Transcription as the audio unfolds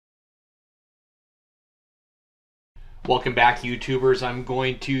Welcome back, YouTubers. I'm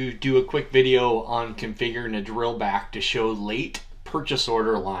going to do a quick video on configuring a drill back to show late purchase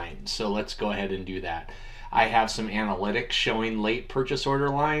order lines. So let's go ahead and do that. I have some analytics showing late purchase order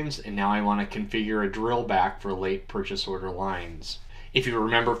lines, and now I want to configure a drill back for late purchase order lines. If you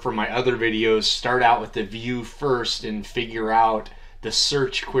remember from my other videos, start out with the view first and figure out the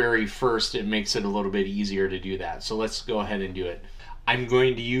search query first. It makes it a little bit easier to do that. So let's go ahead and do it. I'm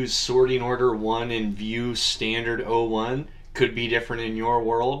going to use sorting order 1 in view standard 01. Could be different in your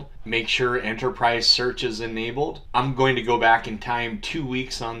world. Make sure enterprise search is enabled. I'm going to go back in time 2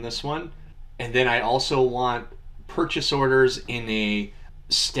 weeks on this one. And then I also want purchase orders in a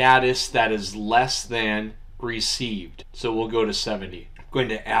status that is less than received. So we'll go to 70. I'm going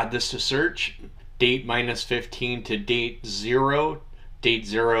to add this to search. Date minus 15 to date 0. Date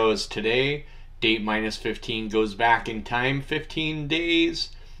 0 is today. Date minus 15 goes back in time 15 days.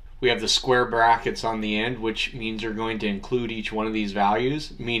 We have the square brackets on the end, which means you're going to include each one of these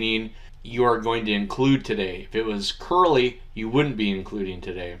values, meaning you are going to include today. If it was curly, you wouldn't be including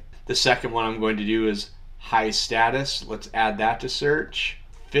today. The second one I'm going to do is high status. Let's add that to search.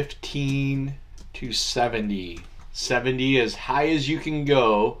 15 to 70. 70 as high as you can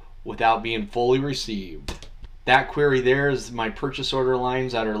go without being fully received. That query there is my purchase order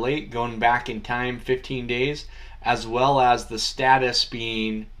lines that are late, going back in time 15 days, as well as the status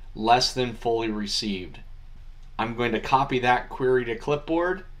being less than fully received. I'm going to copy that query to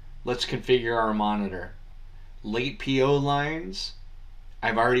clipboard. Let's configure our monitor. Late PO lines.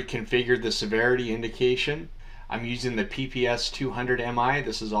 I've already configured the severity indication. I'm using the PPS 200 MI.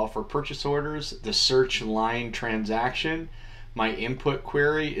 This is all for purchase orders. The search line transaction. My input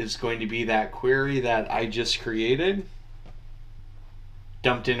query is going to be that query that I just created.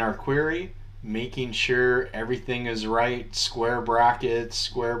 Dumped in our query, making sure everything is right. Square brackets,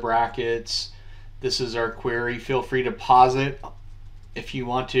 square brackets. This is our query. Feel free to pause it if you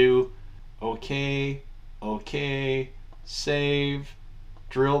want to. Okay, okay, save,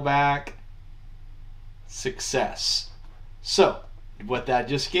 drill back, success. So what that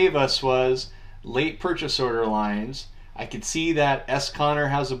just gave us was late purchase order lines. I could see that S. Connor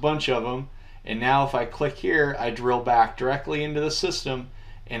has a bunch of them, and now if I click here, I drill back directly into the system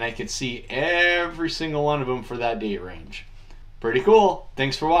and I can see every single one of them for that date range. Pretty cool.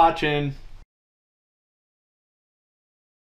 Thanks for watching.